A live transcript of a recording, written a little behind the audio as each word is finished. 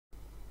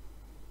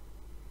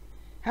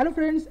Hello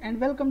friends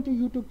and welcome to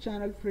YouTube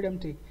channel Freedom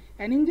Tech.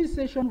 And in this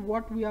session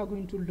what we are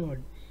going to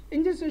learn?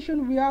 In this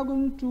session we are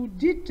going to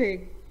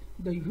detect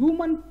the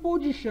human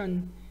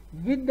position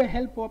with the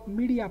help of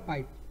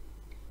mediapipe.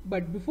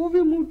 But before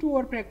we move to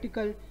our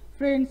practical,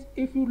 friends,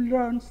 if you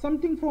learn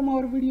something from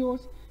our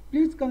videos,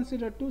 please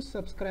consider to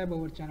subscribe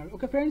our channel.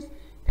 Okay friends,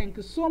 thank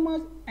you so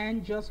much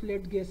and just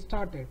let's get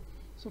started.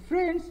 So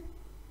friends,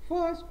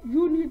 first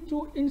you need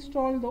to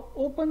install the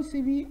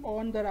opencv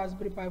on the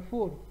Raspberry Pi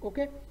 4.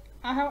 Okay,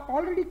 I have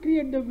already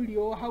created the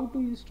video how to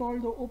install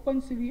the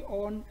opencv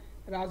on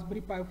Raspberry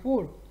Pi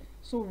 4.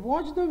 So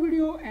watch the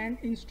video and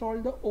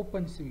install the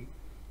opencv.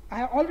 I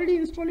have already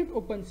installed it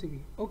opencv.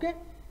 Okay,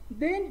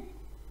 then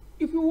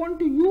if you want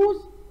to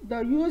use the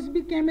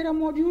USB camera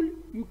module,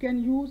 you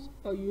can use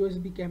a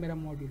USB camera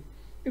module.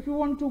 If you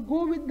want to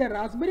go with the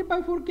Raspberry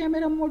Pi 4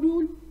 camera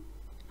module,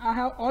 I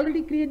have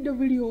already created the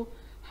video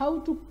how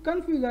to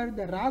configure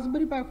the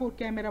Raspberry Pi 4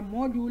 camera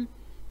module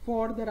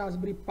for the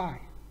Raspberry Pi.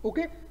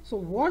 Okay, so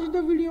watch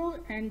the video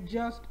and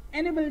just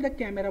enable the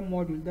camera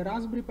module, the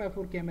Raspberry Pi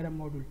 4 camera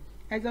module.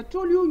 As I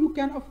told you, you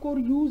can of course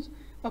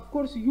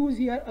use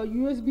here a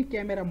USB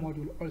camera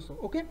module also.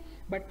 Okay,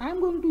 but I'm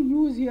going to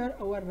use here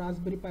our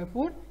Raspberry Pi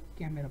 4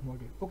 camera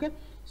module. Okay,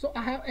 so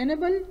I have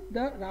enabled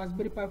the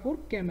Raspberry Pi 4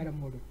 camera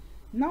module.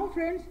 Now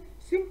friends,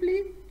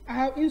 simply I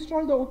have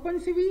installed the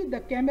opencv,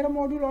 the camera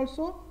module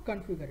also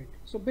configure it.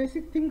 So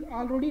basic thing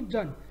already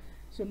done.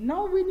 So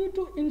now we need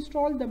to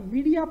install the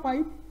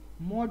mediapipe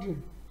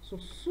module. So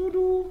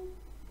sudo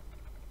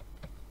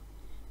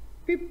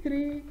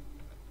pip3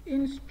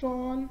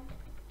 install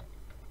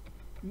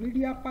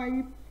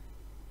mediapipe,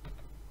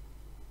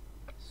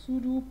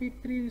 sudo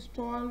pip3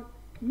 install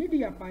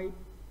mediapipe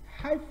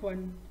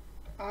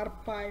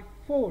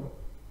 -rpi4.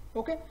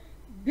 Okay,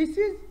 this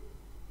is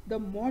the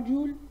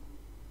module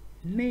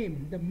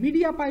name, the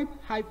mediapipe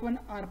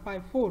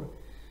 -rpi4.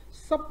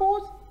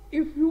 Suppose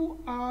if you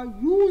are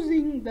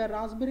using the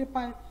Raspberry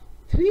Pi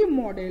 3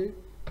 model,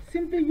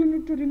 simply you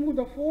need to remove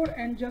the 4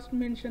 and just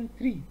mention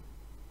 3.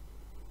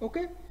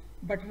 Okay,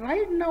 but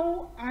right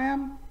now I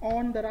am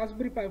on the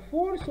Raspberry Pi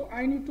 4, so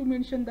I need to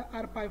mention the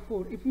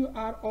rpi4. If you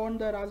are on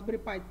the Raspberry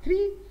Pi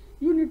 3,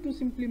 you need to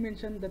simply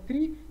mention the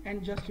 3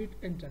 and just hit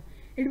enter.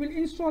 It will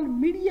install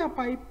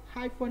mediapipe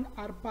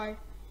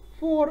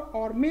 -rpi4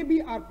 or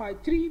maybe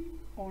rpi3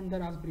 on the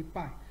Raspberry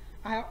Pi.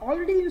 I have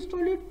already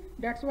installed it,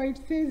 that's why it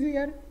says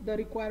here the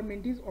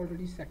requirement is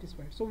already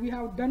satisfied. So we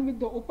have done with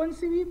the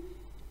opencv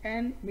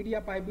and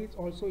mediapipe is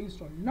also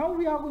installed. Now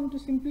we are going to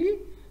simply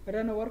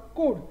run our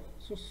code.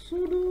 So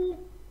sudo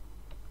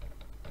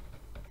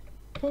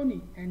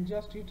Thony and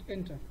just hit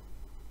enter.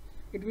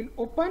 It will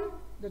open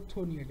the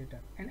Thony editor,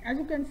 and as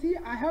you can see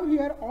I have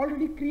here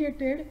already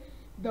created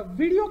the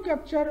video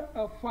capture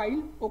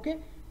file. Okay,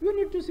 you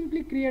need to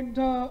simply create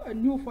the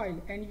new file,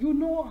 and you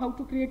know how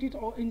to create it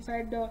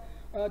inside the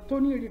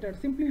Thony editor.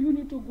 Simply you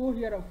need to go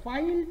here a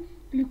file,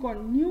 click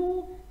on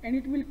new, and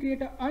it will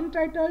create a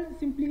untitled.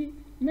 Simply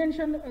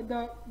mention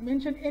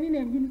any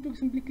name. You need to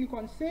simply click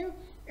on save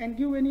and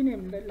give any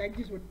name like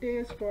this with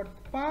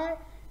test.py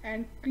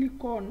and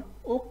click on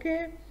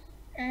OK,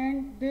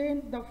 and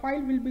then the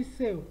file will be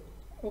saved.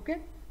 Okay,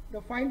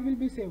 the file will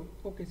be saved.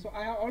 Okay, so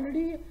I have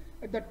already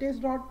the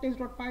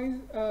test.py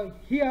is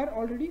here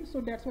already,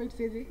 so that's why it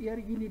says here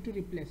you need to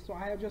replace. So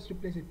I have just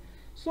replaced it.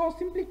 So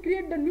simply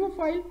create the new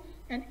file,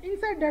 and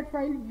inside that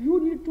file you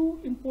need to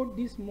import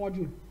this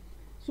module.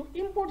 So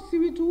import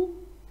cv2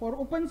 for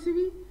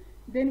opencv.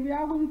 Then we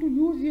are going to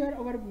use here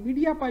our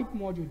mediapipe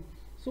module.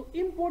 So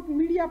import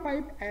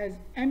mediapipe as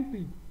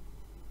mp,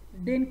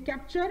 then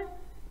capture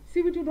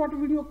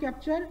cv2.video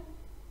capture,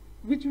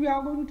 which we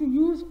are going to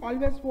use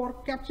always for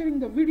capturing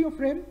the video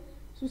frame.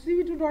 So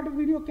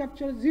cv2.video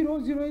capture 0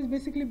 is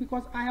basically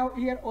because I have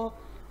here a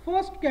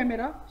first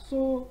camera,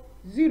 so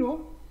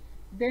 0.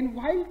 Then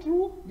while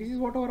true, this is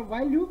what our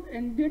while loop,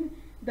 and then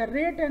the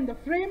rate and the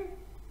frame.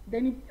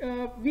 Then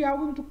we are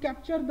going to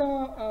capture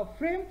the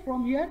frame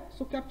from here.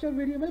 So capture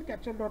variable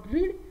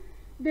capture.read,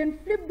 then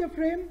flip the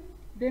frame,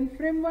 then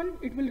frame 1,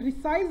 it will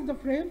resize the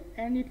frame,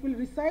 and it will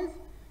resize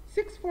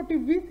 640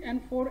 width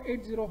and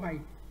 480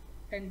 height.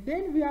 And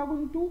then we are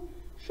going to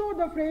show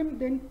the frame.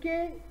 Then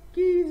key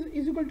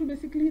is equal to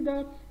basically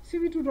the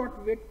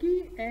cv2.wait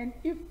key, and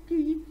if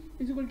key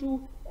is equal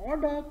to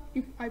order,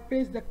 if I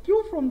press the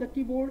Q from the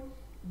keyboard,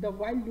 the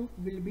while loop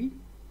will be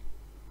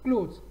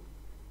closed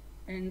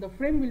and the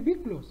frame will be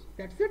closed.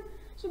 That's it.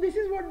 So this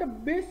is what the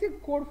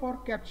basic code for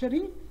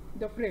capturing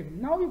the frame.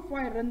 Now if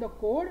I run the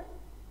code,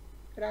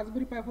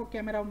 Raspberry Pi 4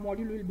 camera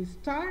module will be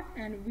start,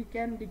 and we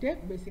can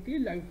detect basically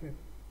live frame.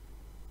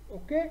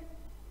 Okay,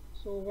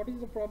 so what is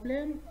the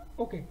problem?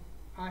 Okay,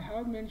 I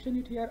have mentioned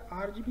it here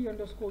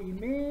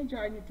RGB_image.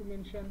 I need to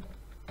mention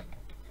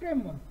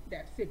frame 1.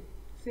 That's it.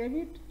 Save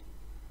it,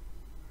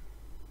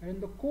 run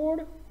the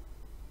code,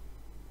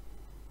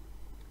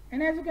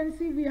 and as you can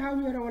see we have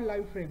here our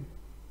live frame.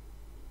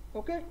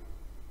 Okay,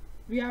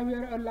 we have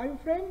here a live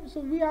frame. So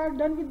we are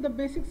done with the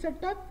basic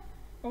setup.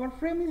 Our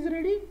frame is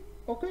ready.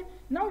 Okay,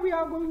 now we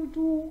are going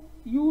to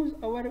use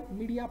our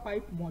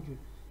mediapipe module.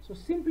 So So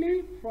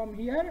simply from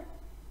here,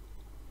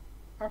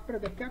 after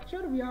the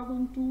capture, we are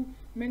going to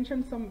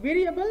mention some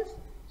variables.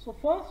 So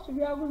first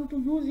we are going to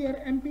use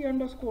here mp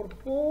underscore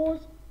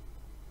pose.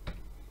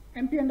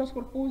 mp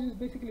underscore pose is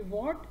basically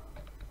what?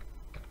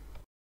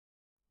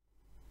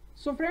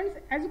 So friends,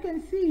 as you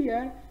can see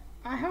here,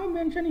 I have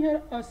mentioned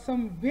here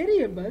some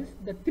variables,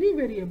 the 3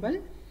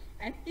 variable,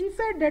 and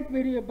inside that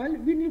variable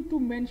we need to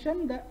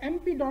mention the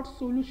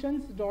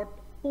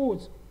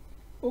mp.solutions.pose.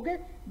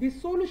 Okay, the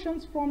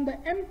solutions from the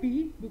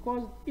mp,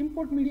 because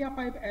import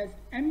mediapipe as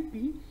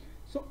mp.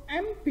 So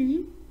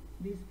mp,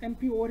 this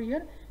mp over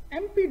here,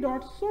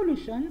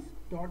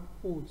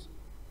 mp.solutions.pose.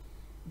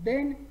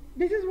 Then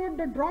this is what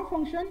the draw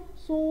function.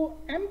 So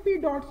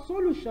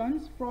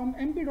mp.solutions, from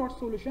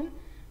mp.solution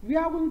we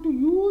are going to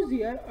use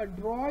here a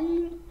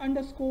drawing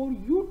underscore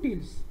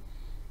utils.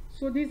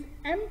 So this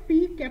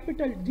mp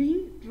capital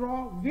D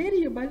draw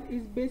variable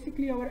is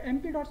basically our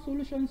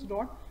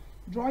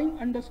mp.solutions.drawing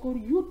underscore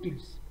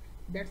utils.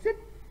 That's it.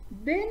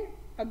 Then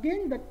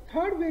again the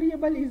third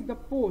variable is the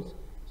pose.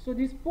 So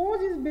this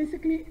pose is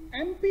basically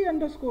mp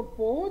underscore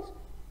pose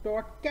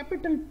dot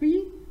capital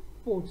P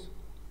pose.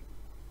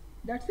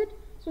 That's it.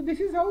 So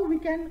this is how we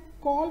can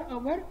call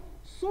our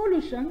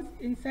solutions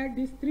inside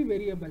these 3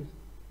 variables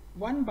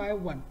one by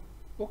one.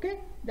 Okay,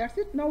 that's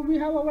it. Now we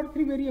have our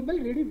 3 variable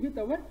ready with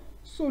our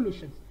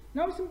solutions.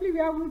 Now simply we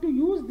are going to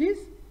use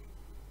this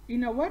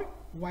in our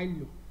while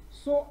loop.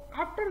 So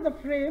after the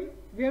frame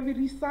where we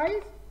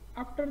resize,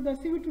 after the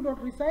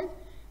cv2.resize,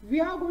 we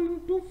are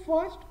going to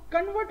first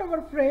convert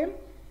our frame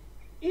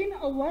in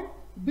our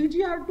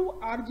BGR to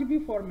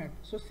RGB format.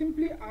 So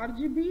simply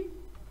RGB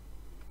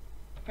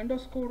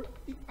underscore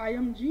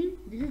img,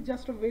 this is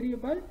just a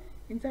variable.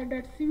 Inside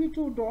that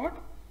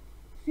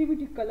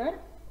cv2.cvt color,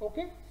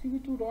 okay,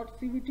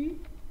 cv2.cvt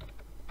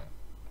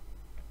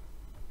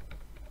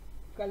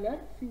color,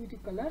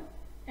 cvt color,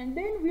 and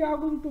then we are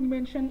going to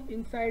mention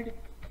inside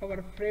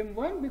our frame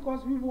 1,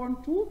 because we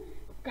want to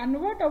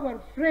convert our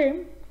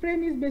frame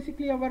is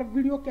basically our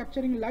video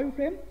capturing live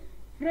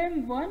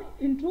frame 1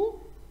 into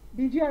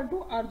BGR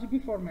to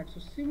RGB format. So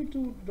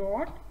cv2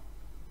 dot,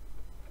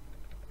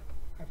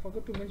 I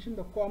forgot to mention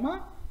the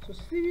comma, so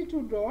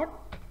cv2 dot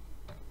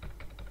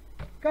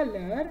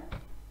color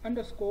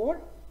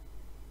underscore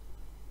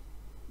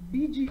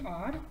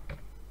BGR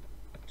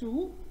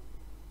to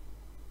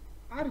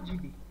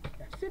RGB.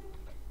 That's it.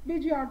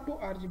 BGR to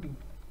RGB.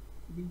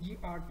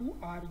 BGR to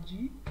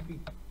RGB.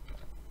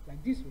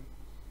 Like this way.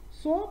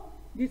 So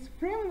this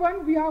frame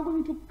 1 we are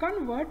going to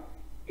convert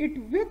it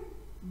with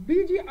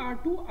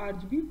BGR to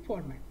RGB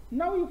format.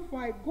 Now if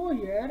I go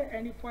here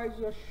and if I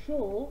just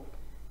show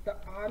the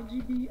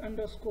RGB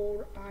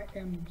underscore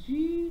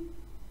img,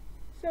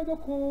 save the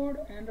code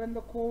and run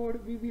the code,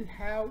 we will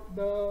have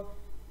the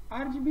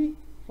RGB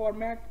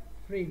format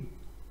frame.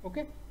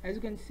 Okay, as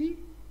you can see,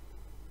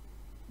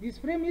 this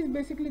frame is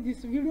basically,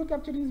 this video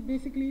capturing is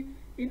basically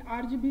in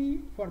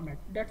RGB format.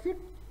 That's it,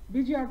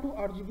 BGR to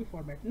RGB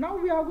format. Now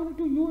we are going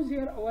to use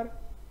here our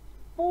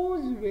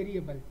pose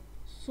variable.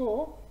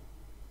 So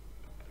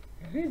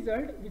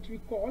result, which we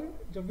call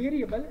the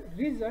variable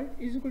result,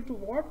 is equal to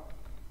what?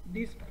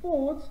 This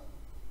pose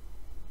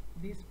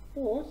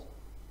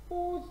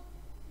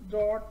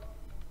dot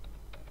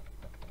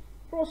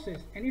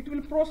process, and it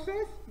will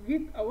process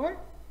with our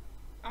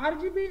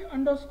RGB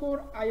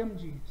underscore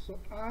img. So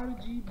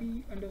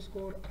RGB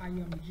underscore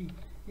img,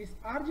 this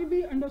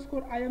RGB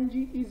underscore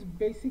img is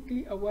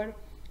basically our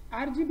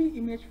RGB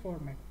image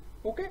format.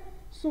 Okay,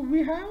 so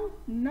we have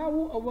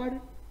now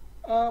our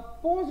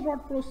pose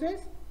dot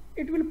process,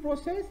 it will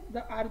process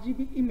the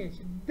RGB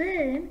image.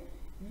 Then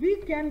we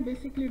can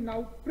basically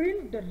now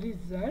print the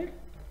result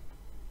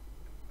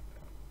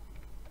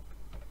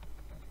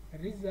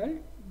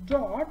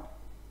dot,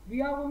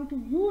 we are going to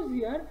use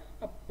here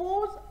a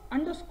pose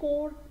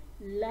underscore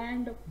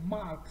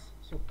landmarks.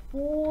 So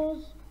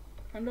pose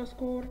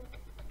underscore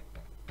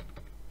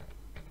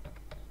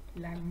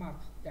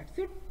landmarks. That's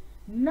it.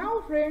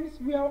 Now friends,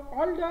 we have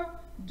all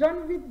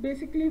done with,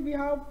 basically we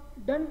have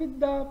done with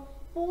the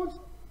pose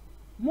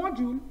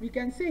module, we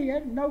can say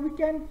here. Now we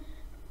can,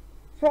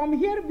 from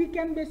here we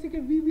can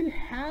basically, we will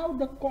have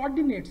the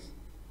coordinates.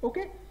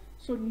 Okay,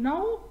 so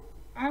now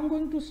I am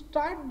going to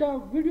start the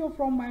video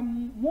from my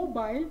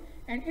mobile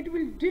and it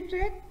will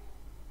detect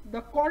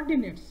the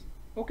coordinates.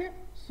 Okay,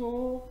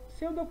 so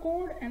save the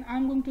code and I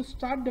am going to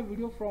start the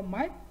video from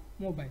my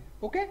mobile.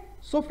 Okay,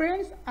 so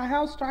friends, I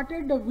have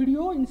started the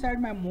video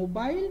inside my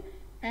mobile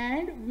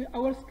and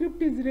our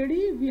script is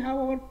ready. We have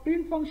our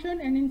print function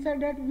and inside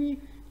that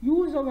we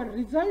use our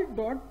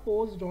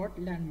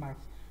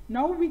result.pose.landmarks.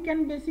 Now we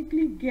can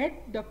basically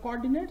get the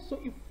coordinates. So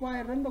if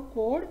I run the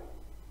code,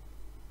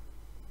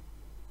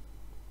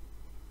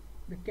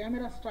 the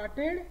camera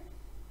started,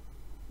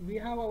 we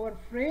have our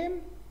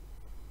frame,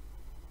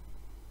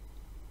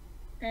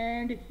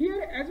 and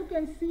here as you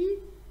can see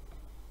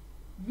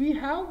we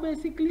have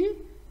basically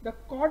the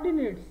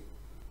coordinates,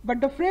 but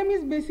the frame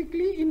is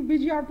basically in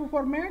BGR2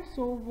 format.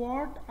 So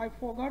what I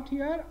forgot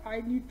here,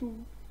 I need to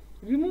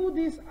remove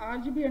this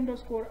RGB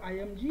underscore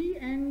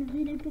img, and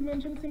we need to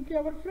mention simply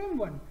our frame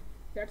 1.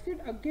 That's it.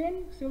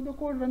 Again, save the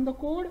code, run the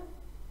code,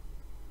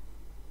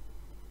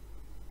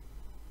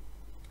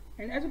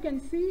 and as you can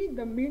see,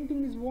 the main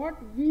thing is what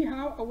we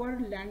have our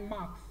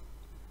landmarks.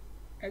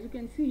 As you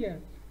can see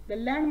here, the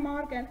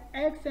landmark and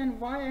x and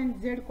y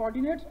and z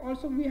coordinates.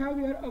 Also we have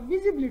here a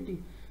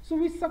visibility, so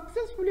we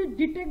successfully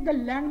detect the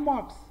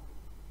landmarks,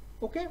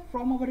 okay,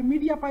 from our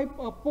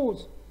mediapipe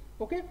pose.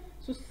 Okay,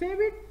 so save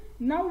it.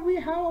 Now we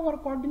have our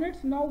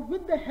coordinates. Now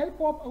with the help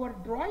of our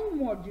drawing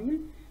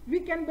module, we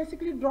can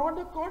basically draw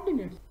the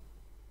coordinates.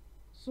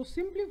 So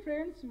simply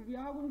friends, we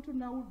are going to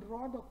now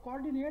draw the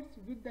coordinates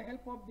with the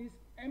help of this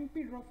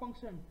mpdraw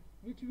function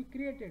which we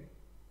created.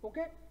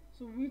 Okay,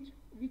 so which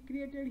we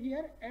created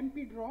here,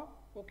 mpdraw.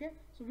 Okay,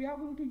 so we are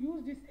going to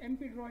use this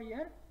mpdraw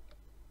here.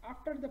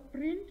 After the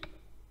print,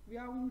 we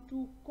are going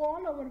to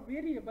call our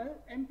variable.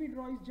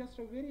 mpdraw is just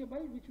a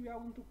variable which we are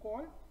going to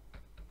call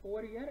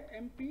over here,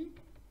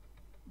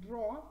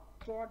 mpdraw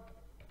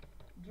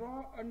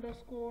draw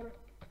underscore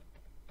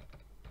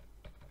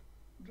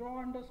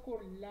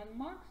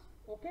landmarks.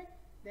 Okay,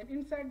 then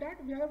inside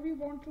that, where we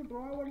want to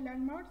draw our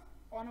landmarks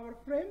on our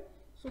frame,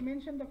 so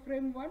mention the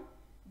frame 1.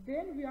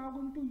 Then we are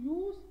going to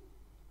use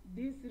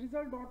this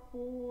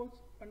result.pose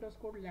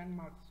underscore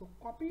landmarks. So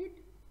copy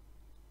it,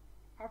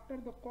 after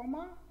the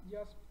comma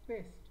just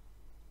paste.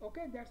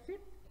 Okay, that's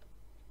it.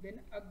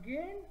 Then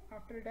again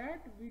after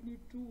that we need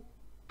to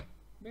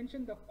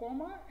mention the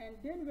comma, and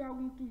then we are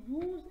going to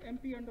use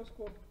mp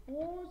underscore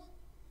pose,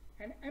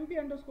 and mp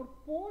underscore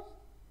pose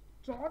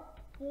dot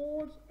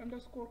pose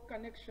underscore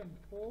connection,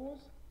 pose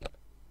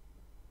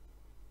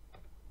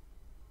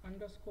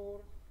underscore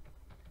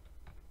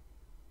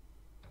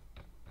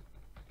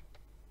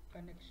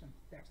connection.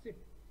 That's it.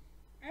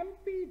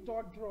 mp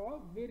dot draw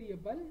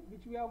variable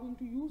which we are going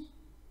to use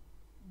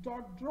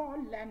dot draw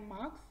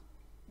landmarks.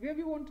 Where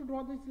we want to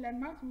draw these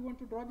landmarks, we want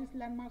to draw these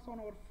landmarks on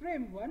our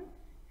frame 1,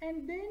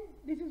 and then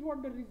this is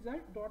what the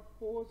result dot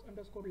pose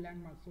underscore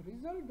landmarks. So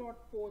result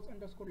dot pose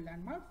underscore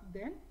landmarks,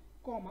 then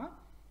comma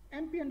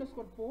mp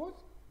underscore pose,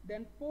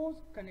 then pose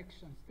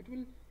connections.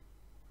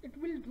 It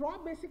will draw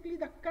basically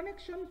the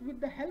connections with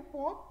the help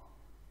of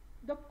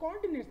the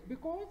coordinates,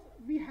 because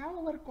we have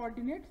our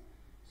coordinates.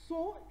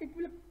 So it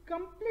will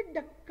complete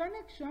the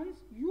connections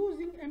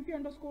using mp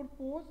underscore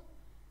pose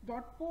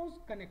dot pose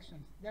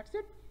connections. That's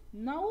it.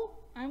 Now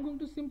I am going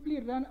to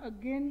simply run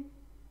again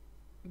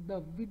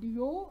the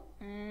video,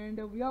 and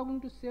we are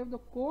going to save the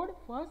code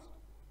first.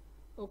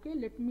 Okay,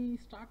 let me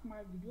start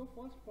my video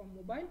first from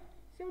mobile.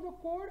 Save the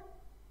code,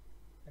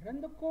 run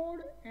the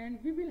code, and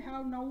we will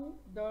have now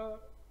the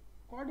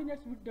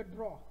coordinates with the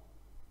draw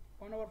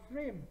on our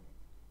frame.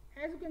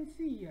 As you can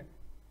see here,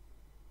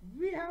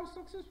 we have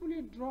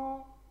successfully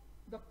drawn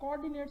the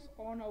coordinates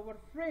on our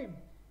frame,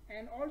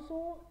 and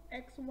also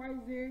x, y,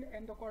 z,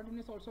 and the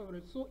coordinates also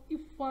available. So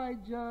if I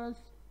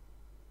just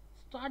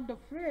start the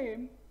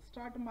frame,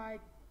 start my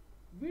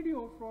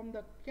video from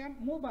the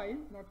mobile,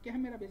 not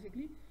camera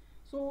basically.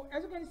 So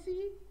as you can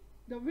see,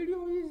 the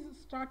video is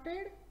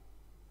started,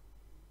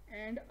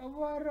 and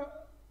our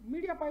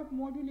mediapipe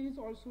module is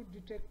also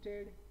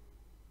detected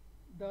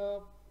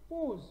the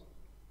pose,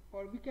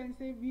 or we can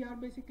say we are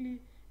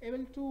basically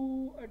able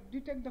to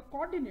detect the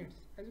coordinates,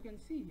 as you can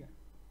see here.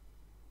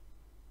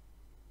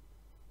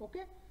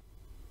 Okay,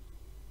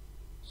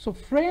 so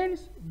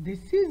friends,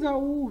 this is how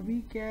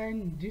we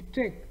can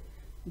detect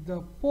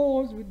the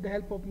pose with the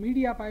help of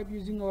mediapipe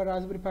using our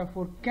Raspberry Pi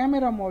 4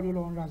 camera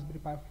module on Raspberry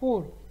Pi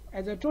 4.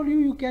 As I told you,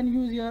 you can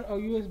use here a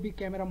USB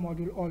camera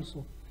module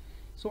also.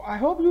 So I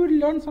hope you will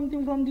learn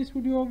something from this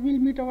video. We'll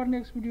meet our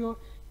next video.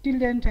 Till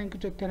then, thank you,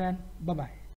 take care, and bye bye.